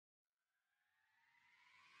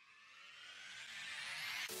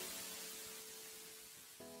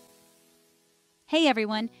Hey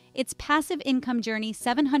everyone, it's Passive Income Journey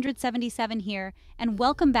 777 here, and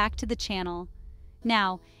welcome back to the channel.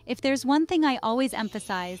 Now, if there's one thing I always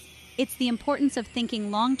emphasize, it's the importance of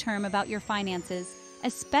thinking long-term about your finances,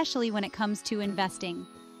 especially when it comes to investing.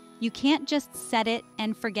 You can't just set it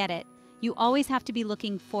and forget it. You always have to be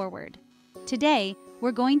looking forward. Today,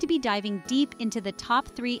 we're going to be diving deep into the top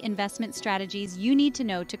 3 investment strategies you need to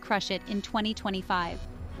know to crush it in 2025.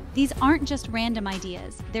 These aren't just random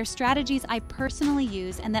ideas, they're strategies I personally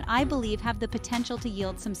use and that I believe have the potential to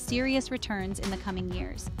yield some serious returns in the coming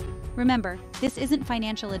years. Remember, this isn't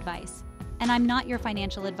financial advice, and I'm not your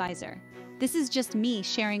financial advisor. This is just me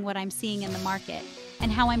sharing what I'm seeing in the market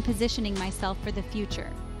and how I'm positioning myself for the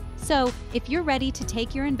future. So, if you're ready to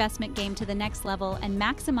take your investment game to the next level and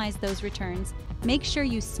maximize those returns, make sure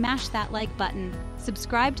you smash that like button,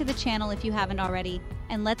 subscribe to the channel if you haven't already,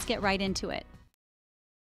 and let's get right into it.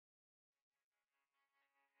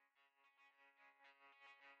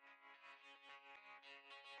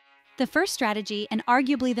 The first strategy, and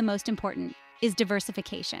arguably the most important, is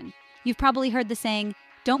diversification. You've probably heard the saying,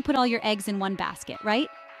 don't put all your eggs in one basket, right?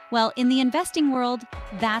 Well, in the investing world,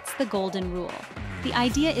 that's the golden rule. The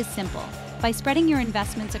idea is simple. By spreading your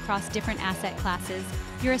investments across different asset classes,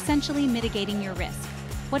 you're essentially mitigating your risk.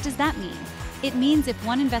 What does that mean? It means if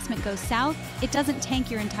one investment goes south, it doesn't tank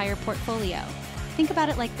your entire portfolio. Think about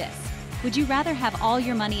it like this. Would you rather have all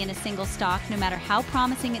your money in a single stock, no matter how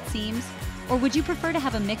promising it seems? Or would you prefer to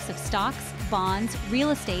have a mix of stocks, bonds, real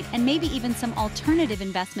estate, and maybe even some alternative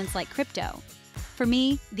investments like crypto? For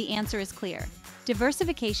me, the answer is clear.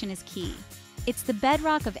 Diversification is key. It's the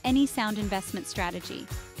bedrock of any sound investment strategy,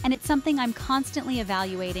 and it's something I'm constantly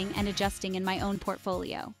evaluating and adjusting in my own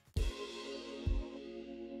portfolio.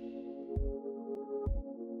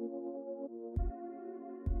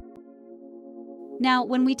 Now,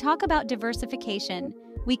 when we talk about diversification,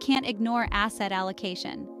 we can't ignore asset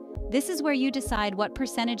allocation. This is where you decide what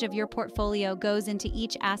percentage of your portfolio goes into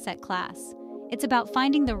each asset class. It's about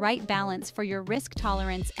finding the right balance for your risk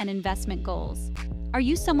tolerance and investment goals. Are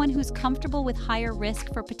you someone who's comfortable with higher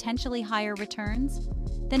risk for potentially higher returns?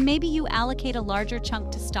 Then maybe you allocate a larger chunk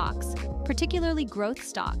to stocks, particularly growth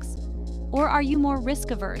stocks. Or are you more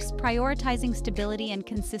risk-averse, prioritizing stability and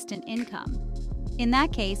consistent income? In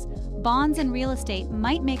that case, bonds and real estate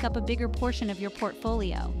might make up a bigger portion of your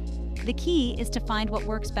portfolio. The key is to find what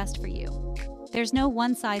works best for you. There's no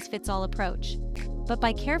one-size-fits-all approach, but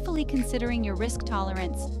by carefully considering your risk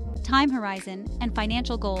tolerance, time horizon, and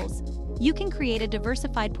financial goals, you can create a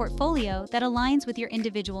diversified portfolio that aligns with your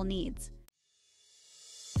individual needs.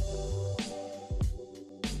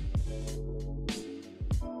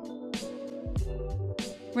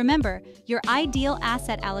 Remember, your ideal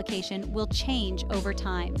asset allocation will change over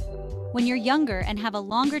time. When you're younger and have a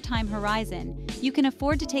longer time horizon, you can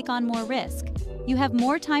afford to take on more risk. You have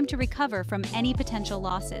more time to recover from any potential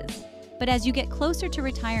losses. But as you get closer to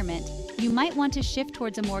retirement, you might want to shift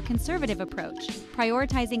towards a more conservative approach,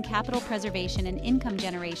 prioritizing capital preservation and income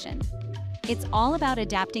generation. It's all about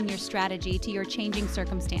adapting your strategy to your changing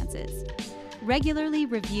circumstances. Regularly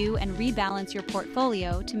review and rebalance your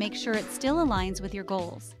portfolio to make sure it still aligns with your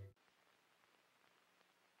goals.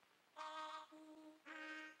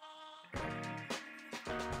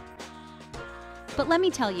 But let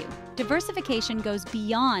me tell you, diversification goes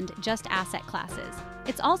beyond just asset classes.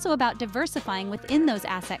 It's also about diversifying within those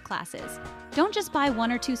asset classes. Don't just buy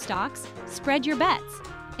 1 or 2 stocks, spread your bets.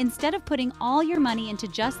 Instead of putting all your money into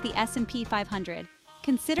just the S&P 500,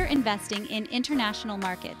 consider investing in international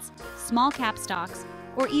markets, small cap stocks,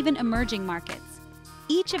 or even emerging markets.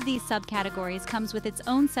 Each of these subcategories comes with its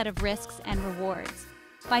own set of risks and rewards.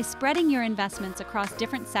 By spreading your investments across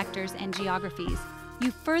different sectors and geographies, you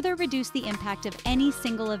further reduce the impact of any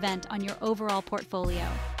single event on your overall portfolio.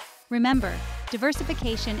 Remember,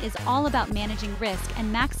 diversification is all about managing risk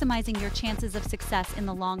and maximizing your chances of success in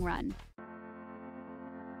the long run.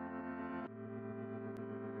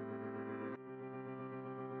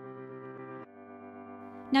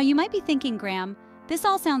 Now you might be thinking, Graham, this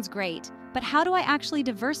all sounds great, but how do I actually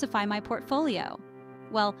diversify my portfolio?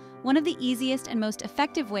 Well, one of the easiest and most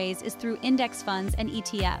effective ways is through index funds and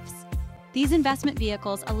ETFs. These investment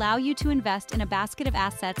vehicles allow you to invest in a basket of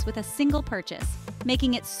assets with a single purchase,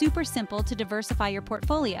 making it super simple to diversify your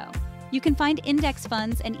portfolio. You can find index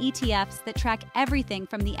funds and ETFs that track everything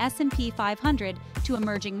from the S&P 500 to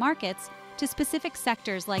emerging markets to specific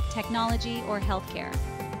sectors like technology or healthcare.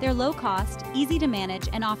 They're low cost, easy to manage,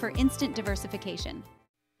 and offer instant diversification.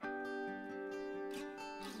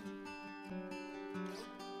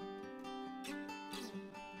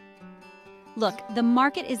 Look, the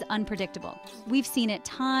market is unpredictable. We've seen it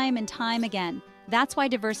time and time again. That's why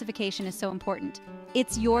diversification is so important.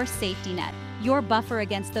 It's your safety net, your buffer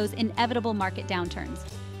against those inevitable market downturns.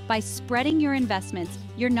 By spreading your investments,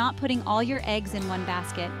 you're not putting all your eggs in one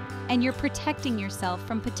basket, and you're protecting yourself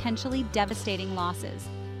from potentially devastating losses.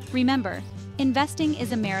 Remember, investing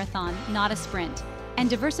is a marathon, not a sprint, and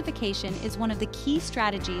diversification is one of the key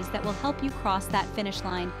strategies that will help you cross that finish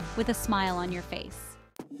line with a smile on your face.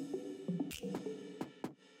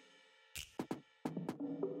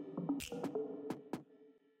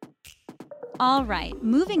 All right,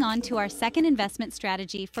 moving on to our second investment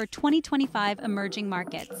strategy for 2025 emerging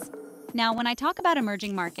markets. Now, when I talk about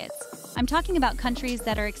emerging markets, I'm talking about countries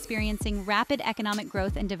that are experiencing rapid economic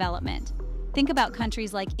growth and development. Think about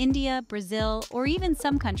countries like India, Brazil, or even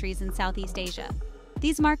some countries in Southeast Asia.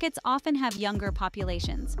 These markets often have younger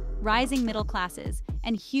populations, rising middle classes,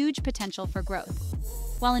 and huge potential for growth.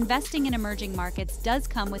 While investing in emerging markets does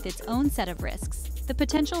come with its own set of risks, the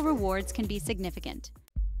potential rewards can be significant.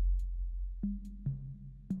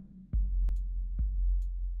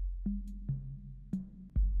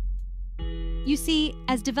 You see,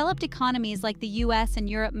 as developed economies like the US and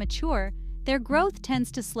Europe mature, their growth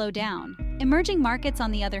tends to slow down. Emerging markets,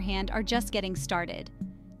 on the other hand, are just getting started.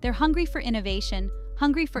 They're hungry for innovation,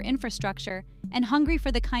 hungry for infrastructure, and hungry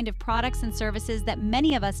for the kind of products and services that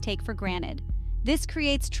many of us take for granted. This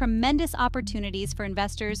creates tremendous opportunities for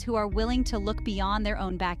investors who are willing to look beyond their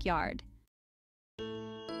own backyard.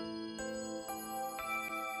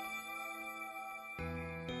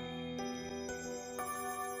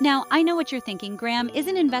 Now, I know what you're thinking, Graham,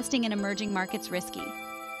 isn't investing in emerging markets risky?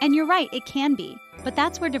 And you're right, it can be, but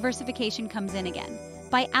that's where diversification comes in again.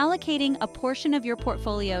 By allocating a portion of your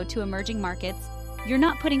portfolio to emerging markets, you're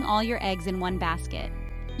not putting all your eggs in one basket.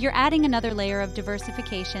 You're adding another layer of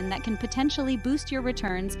diversification that can potentially boost your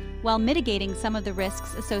returns while mitigating some of the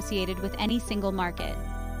risks associated with any single market.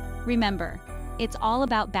 Remember, it's all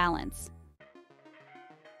about balance.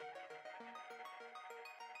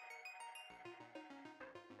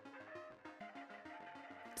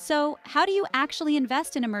 So, how do you actually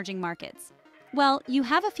invest in emerging markets? Well, you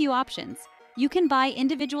have a few options. You can buy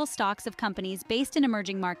individual stocks of companies based in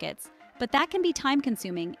emerging markets, but that can be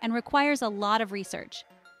time-consuming and requires a lot of research.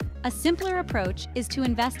 A simpler approach is to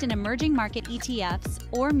invest in emerging market ETFs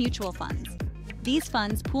or mutual funds. These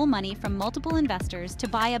funds pool money from multiple investors to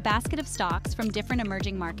buy a basket of stocks from different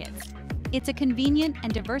emerging markets. It's a convenient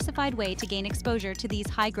and diversified way to gain exposure to these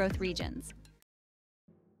high-growth regions.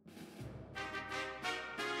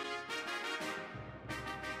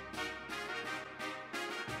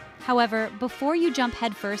 However, before you jump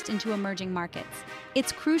headfirst into emerging markets,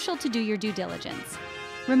 it's crucial to do your due diligence.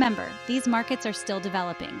 Remember, these markets are still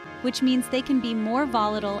developing, which means they can be more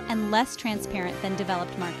volatile and less transparent than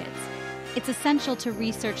developed markets. It's essential to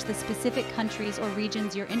research the specific countries or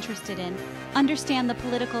regions you're interested in, understand the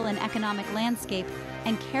political and economic landscape,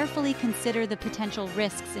 and carefully consider the potential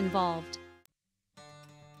risks involved.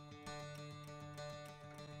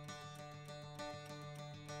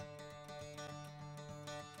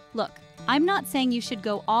 Look, I'm not saying you should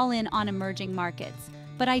go all in on emerging markets,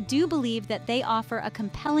 but I do believe that they offer a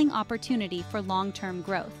compelling opportunity for long-term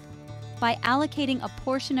growth. By allocating a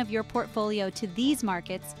portion of your portfolio to these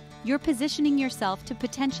markets, you're positioning yourself to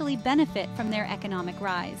potentially benefit from their economic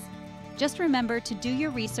rise. Just remember to do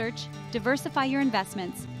your research, diversify your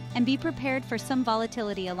investments, and be prepared for some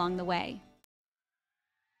volatility along the way.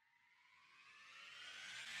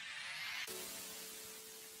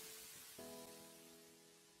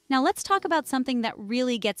 Now let's talk about something that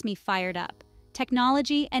really gets me fired up: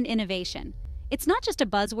 technology and innovation. It's not just a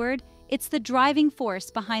buzzword, it's the driving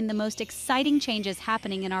force behind the most exciting changes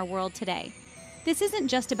happening in our world today. This isn't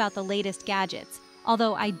just about the latest gadgets,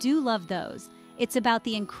 although I do love those. It's about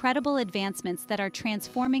the incredible advancements that are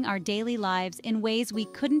transforming our daily lives in ways we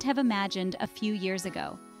couldn't have imagined a few years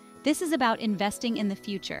ago. This is about investing in the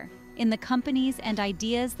future, in the companies and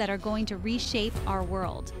ideas that are going to reshape our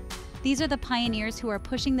world. These are the pioneers who are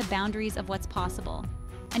pushing the boundaries of what's possible.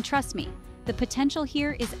 And trust me, the potential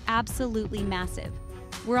here is absolutely massive.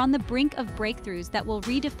 We're on the brink of breakthroughs that will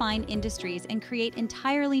redefine industries and create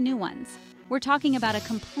entirely new ones. We're talking about a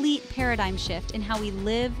complete paradigm shift in how we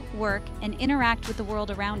live, work, and interact with the world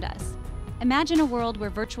around us. Imagine a world where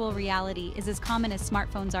virtual reality is as common as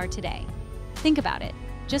smartphones are today. Think about it.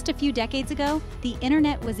 Just a few decades ago, the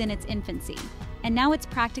internet was in its infancy, and now it's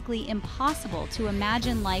practically impossible to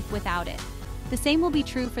imagine life without it. The same will be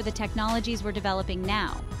true for the technologies we're developing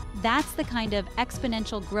now. That's the kind of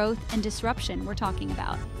exponential growth and disruption we're talking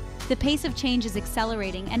about. The pace of change is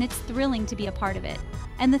accelerating, and it's thrilling to be a part of it.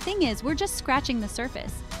 And the thing is, we're just scratching the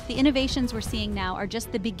surface. The innovations we're seeing now are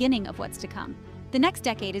just the beginning of what's to come. The next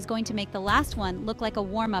decade is going to make the last one look like a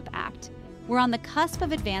warm-up act. We're on the cusp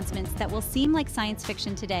of advancements that will seem like science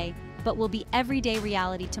fiction today, but will be everyday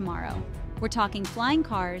reality tomorrow. We're talking flying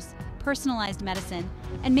cars, personalized medicine,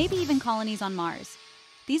 and maybe even colonies on Mars.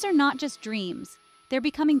 These are not just dreams, they're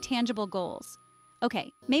becoming tangible goals.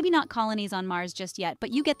 Okay, maybe not colonies on Mars just yet,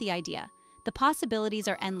 but you get the idea. The possibilities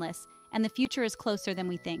are endless, and the future is closer than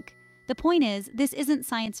we think. The point is, this isn't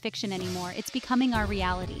science fiction anymore, it's becoming our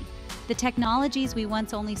reality. The technologies we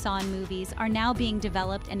once only saw in movies are now being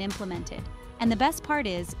developed and implemented. And the best part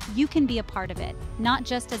is, you can be a part of it, not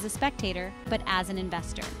just as a spectator, but as an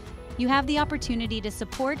investor. You have the opportunity to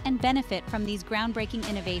support and benefit from these groundbreaking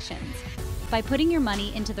innovations. By putting your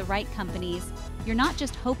money into the right companies, you're not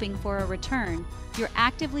just hoping for a return, you're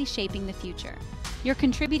actively shaping the future. You're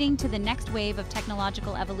contributing to the next wave of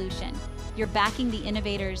technological evolution. You're backing the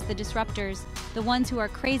innovators, the disruptors, the ones who are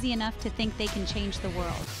crazy enough to think they can change the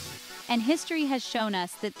world. And history has shown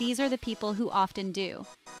us that these are the people who often do.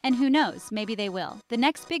 And who knows, maybe they will. The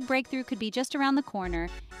next big breakthrough could be just around the corner,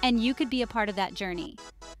 and you could be a part of that journey.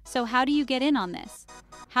 So how do you get in on this?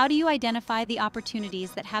 How do you identify the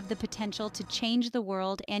opportunities that have the potential to change the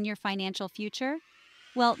world and your financial future?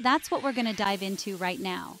 Well, that's what we're going to dive into right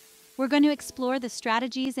now. We're going to explore the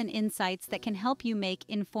strategies and insights that can help you make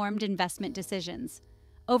informed investment decisions.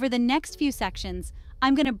 Over the next few sections,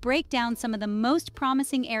 I'm going to break down some of the most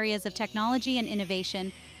promising areas of technology and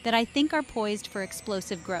innovation that I think are poised for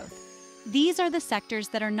explosive growth. These are the sectors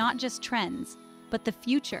that are not just trends, but the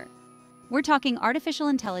future. We're talking artificial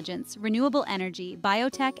intelligence, renewable energy,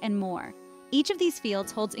 biotech, and more. Each of these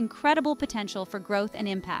fields holds incredible potential for growth and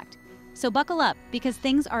impact. So buckle up, because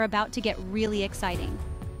things are about to get really exciting.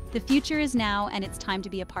 The future is now, and it's time to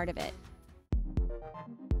be a part of it.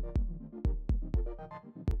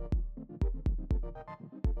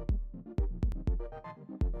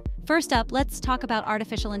 First up, let's talk about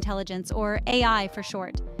artificial intelligence, or AI for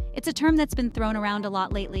short. It's a term that's been thrown around a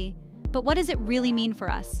lot lately, but what does it really mean for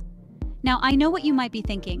us? Now, I know what you might be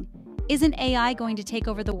thinking. Isn't AI going to take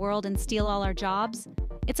over the world and steal all our jobs?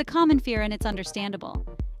 It's a common fear, and it's understandable.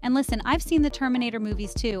 And listen, I've seen the Terminator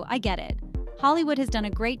movies too, I get it. Hollywood has done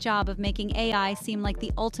a great job of making AI seem like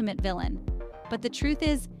the ultimate villain. But the truth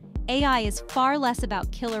is, AI is far less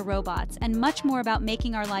about killer robots and much more about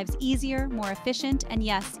making our lives easier, more efficient, and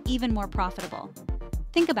yes, even more profitable.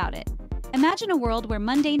 Think about it. Imagine a world where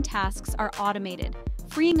mundane tasks are automated,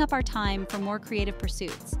 freeing up our time for more creative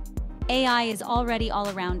pursuits. AI is already all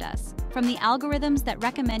around us, from the algorithms that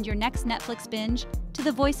recommend your next Netflix binge to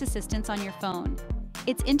the voice assistants on your phone.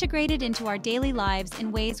 It's integrated into our daily lives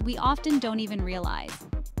in ways we often don't even realize.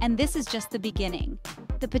 And this is just the beginning.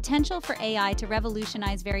 The potential for AI to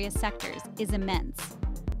revolutionize various sectors is immense.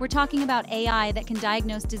 We're talking about AI that can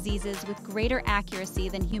diagnose diseases with greater accuracy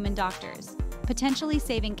than human doctors, potentially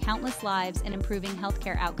saving countless lives and improving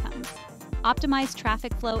healthcare outcomes. Optimize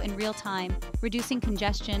traffic flow in real time, reducing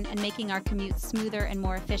congestion and making our commutes smoother and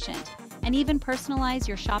more efficient. And even personalize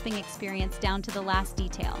your shopping experience down to the last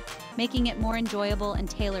detail, making it more enjoyable and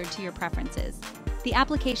tailored to your preferences. The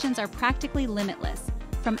applications are practically limitless.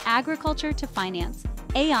 From agriculture to finance,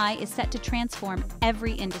 AI is set to transform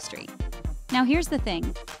every industry. Now here's the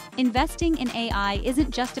thing. Investing in AI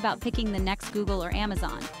isn't just about picking the next Google or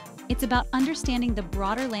Amazon. It's about understanding the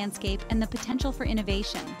broader landscape and the potential for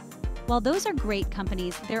innovation. While those are great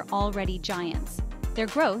companies, they're already giants. Their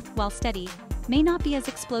growth, while steady, may not be as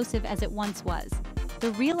explosive as it once was.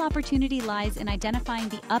 The real opportunity lies in identifying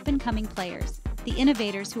the up-and-coming players, the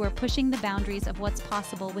innovators who are pushing the boundaries of what's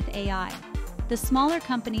possible with AI. The smaller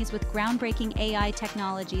companies with groundbreaking AI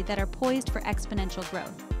technology that are poised for exponential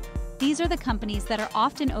growth. These are the companies that are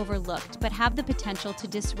often overlooked but have the potential to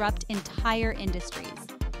disrupt entire industries.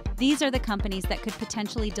 These are the companies that could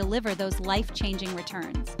potentially deliver those life-changing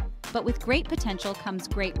returns. But with great potential comes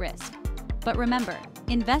great risk. But remember,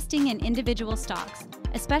 investing in individual stocks,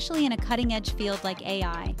 especially in a cutting-edge field like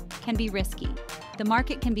AI, can be risky. The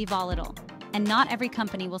market can be volatile, and not every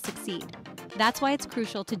company will succeed. That's why it's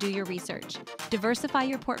crucial to do your research, diversify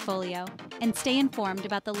your portfolio, and stay informed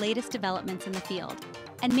about the latest developments in the field.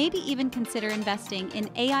 And maybe even consider investing in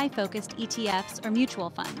AI-focused ETFs or mutual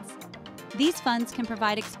funds. These funds can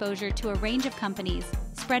provide exposure to a range of companies,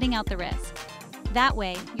 spreading out the risk. That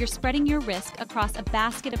way, you're spreading your risk across a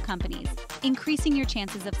basket of companies, increasing your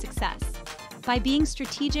chances of success. By being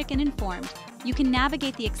strategic and informed, you can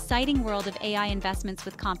navigate the exciting world of AI investments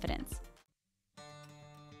with confidence.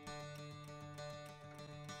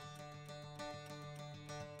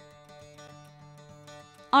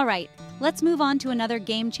 All right, let's move on to another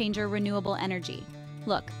game-changer: renewable energy.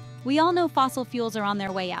 Look, we all know fossil fuels are on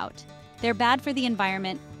their way out. They're bad for the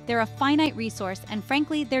environment, They're a finite resource, and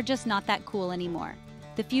frankly, they're just not that cool anymore.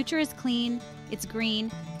 The future is clean, it's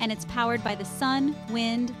green, and it's powered by the sun,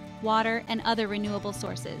 wind, water, and other renewable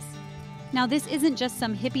sources. Now, this isn't just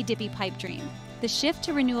some hippy-dippy pipe dream. The shift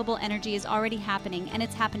to renewable energy is already happening, and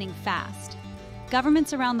it's happening fast.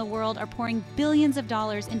 Governments around the world are pouring billions of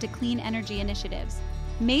dollars into clean energy initiatives.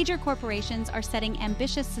 Major corporations are setting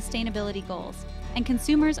ambitious sustainability goals, and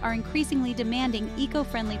consumers are increasingly demanding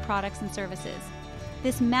eco-friendly products and services.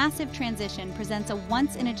 This massive transition presents a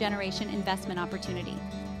once-in-a-generation investment opportunity.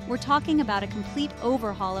 We're talking about a complete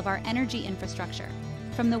overhaul of our energy infrastructure,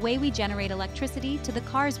 from the way we generate electricity to the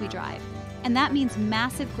cars we drive. And that means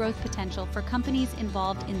massive growth potential for companies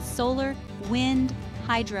involved in solar, wind,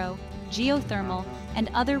 hydro, geothermal, and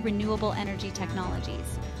other renewable energy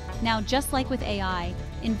technologies. Now, just like with AI,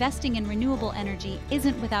 investing in renewable energy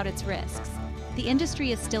isn't without its risks. The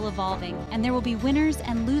industry is still evolving, and there will be winners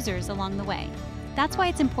and losers along the way. That's why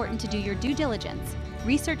it's important to do your due diligence,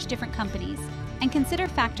 research different companies, and consider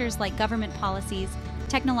factors like government policies,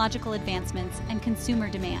 technological advancements, and consumer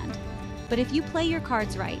demand. But if you play your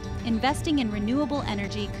cards right, investing in renewable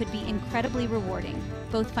energy could be incredibly rewarding,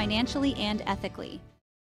 both financially and ethically.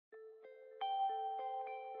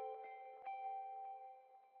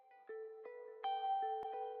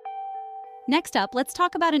 Next up, let's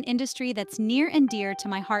talk about an industry that's near and dear to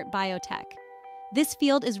my heart: biotech. This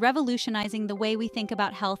field is revolutionizing the way we think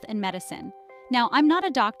about health and medicine. Now, I'm not a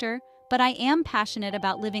doctor, but I am passionate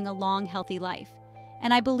about living a long, healthy life.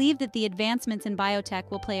 And I believe that the advancements in biotech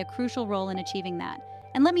will play a crucial role in achieving that.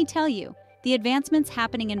 And let me tell you, the advancements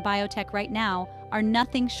happening in biotech right now are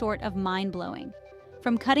nothing short of mind-blowing.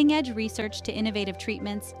 From cutting-edge research to innovative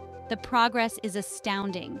treatments, the progress is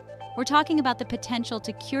astounding. We're talking about the potential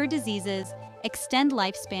to cure diseases, extend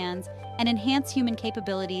lifespans, and enhance human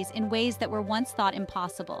capabilities in ways that were once thought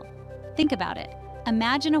impossible. Think about it.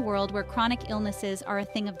 Imagine a world where chronic illnesses are a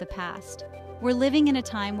thing of the past. We're living in a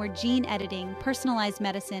time where gene editing, personalized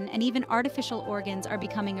medicine, and even artificial organs are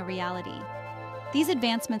becoming a reality. These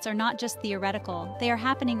advancements are not just theoretical, they are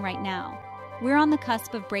happening right now. We're on the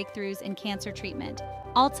cusp of breakthroughs in cancer treatment,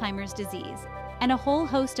 Alzheimer's disease, and a whole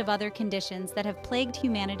host of other conditions that have plagued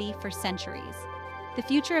humanity for centuries. The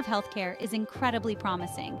future of healthcare is incredibly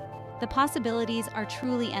promising. The possibilities are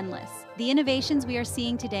truly endless. The innovations we are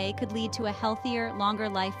seeing today could lead to a healthier, longer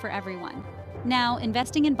life for everyone. Now,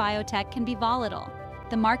 investing in biotech can be volatile.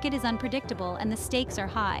 The market is unpredictable and the stakes are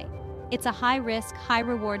high. It's a high-risk,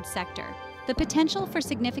 high-reward sector. The potential for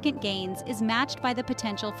significant gains is matched by the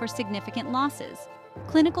potential for significant losses.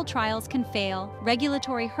 Clinical trials can fail,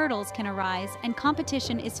 regulatory hurdles can arise, and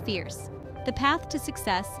competition is fierce. The path to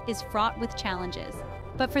success is fraught with challenges.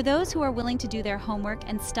 But for those who are willing to do their homework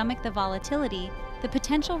and stomach the volatility, the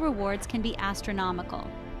potential rewards can be astronomical.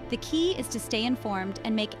 The key is to stay informed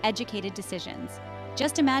and make educated decisions.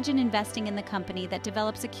 Just imagine investing in the company that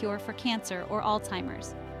develops a cure for cancer or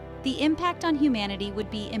Alzheimer's. The impact on humanity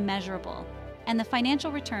would be immeasurable, and the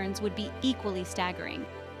financial returns would be equally staggering.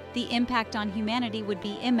 The impact on humanity would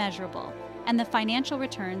be immeasurable, and the financial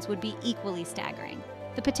returns would be equally staggering.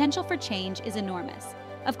 The potential for change is enormous.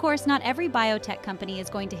 Of course, not every biotech company is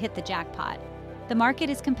going to hit the jackpot. The market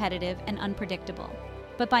is competitive and unpredictable.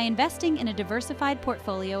 But by investing in a diversified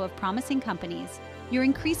portfolio of promising companies, you're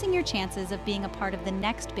increasing your chances of being a part of the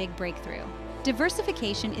next big breakthrough.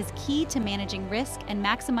 Diversification is key to managing risk and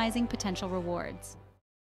maximizing potential rewards.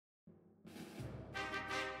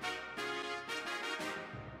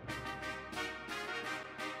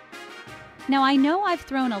 Now, I know I've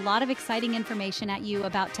thrown a lot of exciting information at you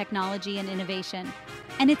about technology and innovation,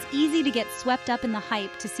 and it's easy to get swept up in the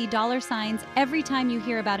hype to see dollar signs every time you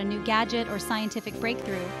hear about a new gadget or scientific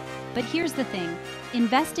breakthrough. But here's the thing: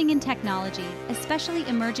 investing in technology, especially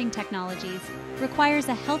emerging technologies, requires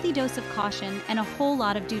a healthy dose of caution and a whole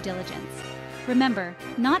lot of due diligence. Remember,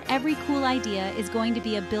 not every cool idea is going to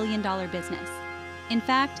be a billion-dollar business. In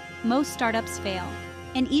fact, most startups fail.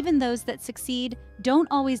 And even those that succeed don't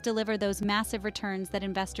always deliver those massive returns that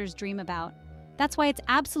investors dream about. That's why it's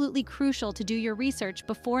absolutely crucial to do your research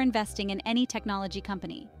before investing in any technology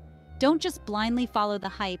company. Don't just blindly follow the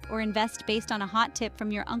hype or invest based on a hot tip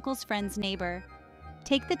from your uncle's friend's neighbor.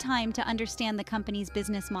 Take the time to understand the company's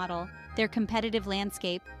business model, their competitive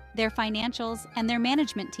landscape, their financials, and their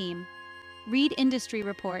management team. Read industry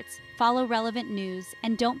reports, follow relevant news,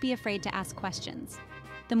 and don't be afraid to ask questions.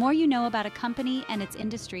 The more you know about a company and its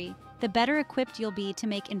industry, the better equipped you'll be to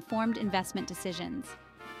make informed investment decisions.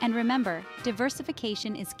 And remember,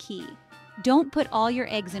 diversification is key. Don't put all your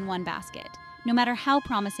eggs in one basket, no matter how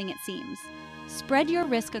promising it seems. Spread your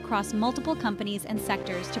risk across multiple companies and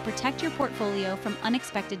sectors to protect your portfolio from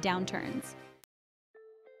unexpected downturns.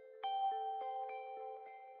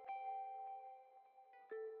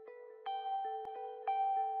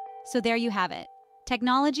 So there you have it.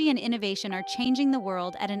 Technology and innovation are changing the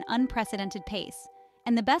world at an unprecedented pace.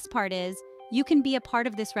 And the best part is, you can be a part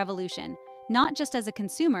of this revolution, not just as a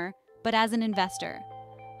consumer, but as an investor.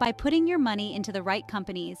 By putting your money into the right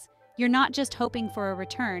companies, you're not just hoping for a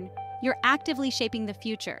return, you're actively shaping the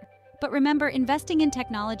future. But remember, investing in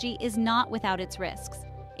technology is not without its risks.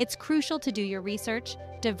 It's crucial to do your research,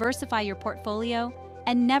 diversify your portfolio,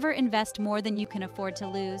 and never invest more than you can afford to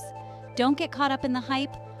lose. Don't get caught up in the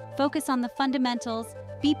hype, focus on the fundamentals,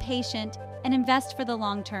 be patient, and invest for the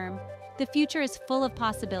long term. The future is full of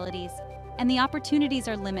possibilities, and the opportunities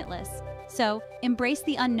are limitless. So, embrace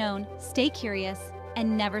the unknown, stay curious,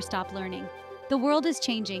 and never stop learning. The world is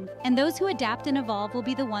changing, and those who adapt and evolve will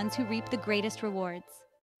be the ones who reap the greatest rewards.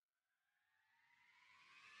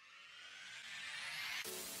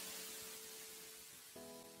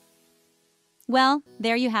 Well,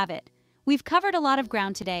 there you have it. We've covered a lot of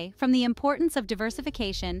ground today, from the importance of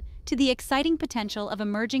diversification to the exciting potential of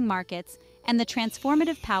emerging markets and the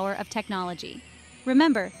transformative power of technology.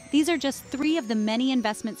 Remember, these are just 3 of the many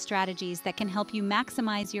investment strategies that can help you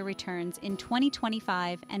maximize your returns in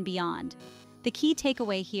 2025 and beyond. The key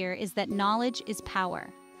takeaway here is that knowledge is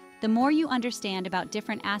power. The more you understand about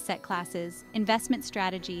different asset classes, investment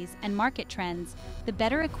strategies, and market trends, the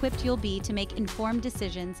better equipped you'll be to make informed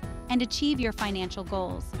decisions and achieve your financial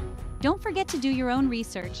goals. Don't forget to do your own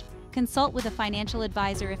research, consult with a financial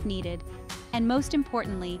advisor if needed, and most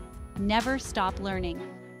importantly, never stop learning.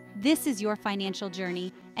 This is your financial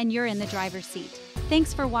journey, and you're in the driver's seat.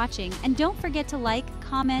 Thanks for watching, and don't forget to like,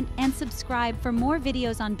 comment, and subscribe for more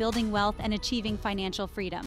videos on building wealth and achieving financial freedom.